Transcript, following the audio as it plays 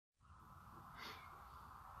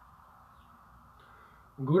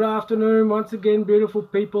Good afternoon once again, beautiful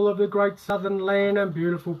people of the great southern land and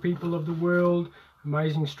beautiful people of the world,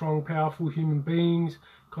 amazing, strong, powerful human beings,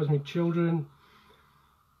 cosmic children.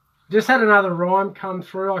 Just had another rhyme come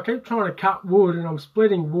through. I keep trying to cut wood and I'm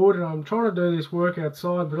splitting wood and I'm trying to do this work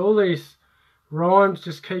outside, but all these rhymes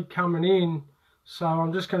just keep coming in, so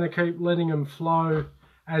I'm just going to keep letting them flow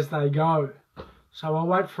as they go. So I'll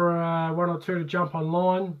wait for one or two to jump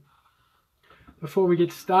online before we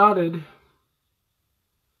get started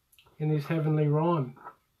in this heavenly rhyme.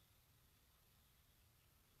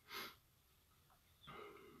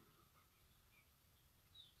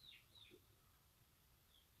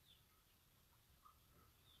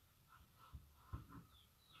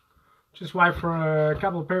 Just wait for a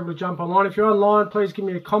couple of people to jump online. If you're online, please give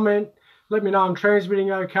me a comment. Let me know I'm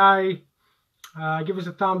transmitting okay. Give us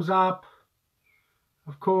a thumbs up.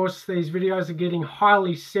 Of course, these videos are getting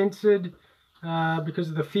highly censored because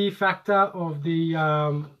of the fear factor of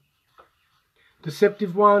the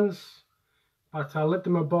deceptive ones, but let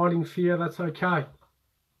them abide in fear. That's okay. I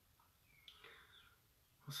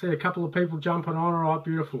see a couple of people jumping on. All right,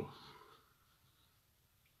 beautiful.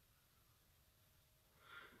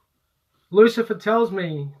 Lucifer tells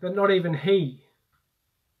me that not even he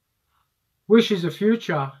wishes a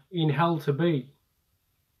future in hell to be.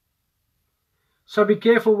 So be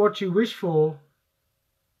careful what you wish for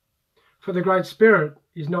the Great Spirit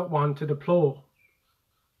is not one to deplore.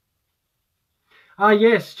 Ah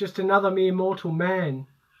yes, just another mere mortal man,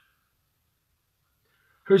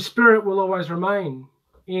 whose spirit will always remain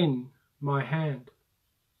in my hand.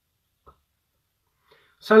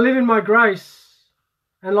 So live in my grace,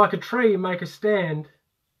 and like a tree make a stand.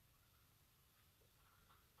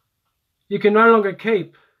 You can no longer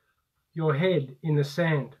keep your head in the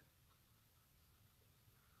sand.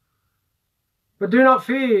 But do not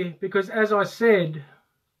fear, because as I said,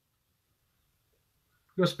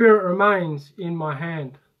 your spirit remains in my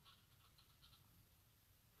hand,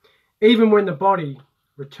 even when the body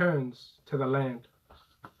returns to the land.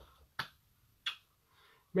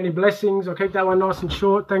 Many blessings. I'll keep that one nice and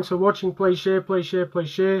short. Thanks for watching. Please share, please share, please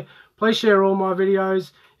share. Please share all my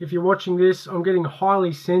videos. If you're watching this, I'm getting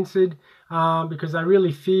highly censored because they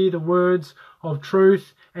really fear the words of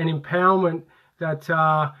truth and empowerment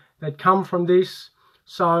that come from this.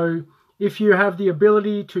 So if you have the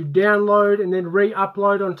ability to download and then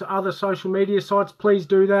re-upload onto other social media sites, please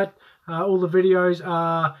do that. All the videos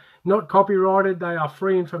are not copyrighted. They are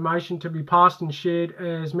free information to be passed and shared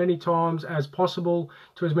as many times as possible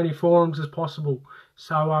to as many forums as possible.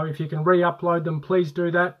 So if you can re-upload them, please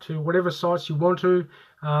do that to whatever sites you want to.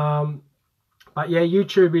 But yeah,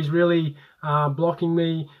 YouTube is really blocking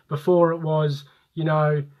me. Before it was, you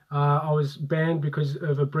know, I was banned because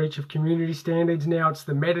of a breach of community standards. Now it's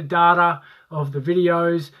the metadata of the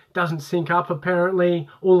videos. It doesn't sync up apparently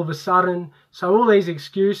all of a sudden. So all these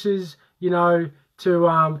excuses, you know,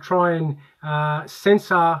 to try and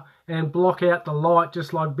censor and block out the light,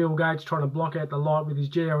 just like Bill Gates trying to block out the light with his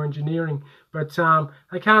geoengineering. But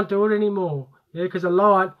they can't do it anymore, yeah, because the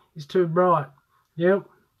light is too bright. Yep,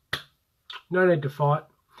 no need to fight.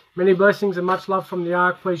 Many blessings and much love from the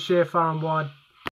Ark. Please share far and wide.